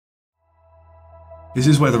This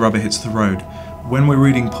is where the rubber hits the road. When we're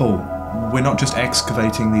reading Paul, we're not just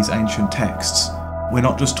excavating these ancient texts. We're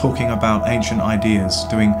not just talking about ancient ideas,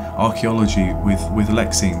 doing archaeology with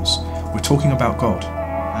lexemes. We're talking about God.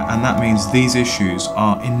 And that means these issues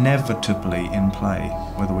are inevitably in play,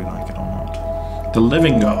 whether we like it or not. The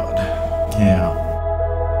living God. Yeah.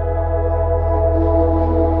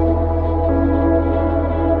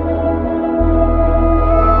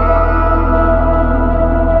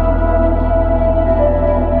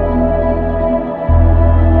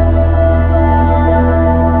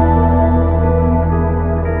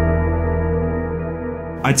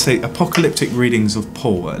 I'd say apocalyptic readings of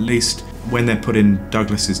Paul, at least when they're put in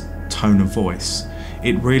Douglas's tone of voice,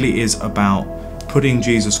 it really is about putting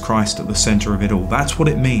Jesus Christ at the centre of it all. That's what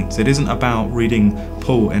it means. It isn't about reading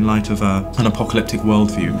Paul in light of an apocalyptic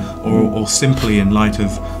worldview or simply in light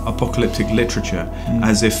of apocalyptic literature,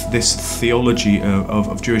 as if this theology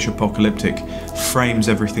of Jewish apocalyptic frames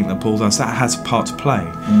everything that Paul does. That has a part to play,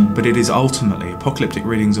 but it is ultimately, apocalyptic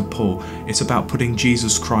readings of Paul, it's about putting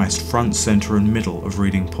Jesus Christ front, centre and middle of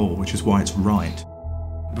reading Paul, which is why it's right.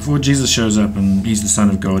 Before Jesus shows up and he's the Son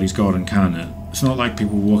of God, he's God incarnate, it's not like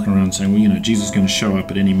people walking around saying, well, you know, Jesus is going to show up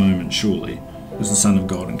at any moment, surely. This is the Son of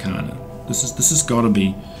God incarnate. This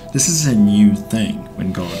is a new thing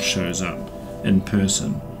when God shows up in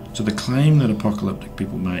person. So the claim that apocalyptic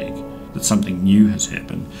people make, that something new has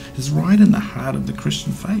happened, is right in the heart of the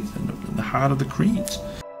Christian faith, in the heart of the creeds.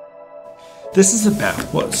 This is about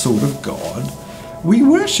what sort of God we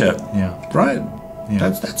worship. Yeah. Right? Yeah.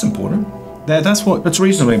 That's important. That's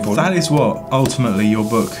reasonably important. That is what ultimately your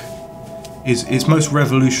book is most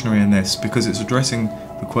revolutionary in this, because it's addressing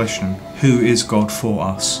the question, who is God for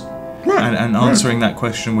us? Right. And answering that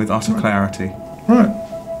question with utter clarity. Right.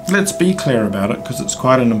 Let's be clear about it, because it's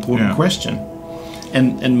quite an important question.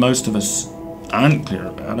 And most of us aren't clear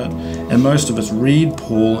about it. And most of us read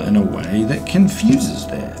Paul in a way that confuses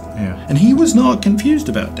that. Yeah. And he was not confused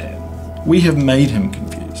about that. We have made him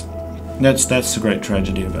confused. And that's the great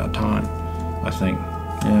tragedy of our time, I think.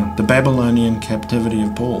 Yeah. The Babylonian captivity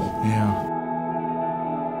of Paul. Yeah.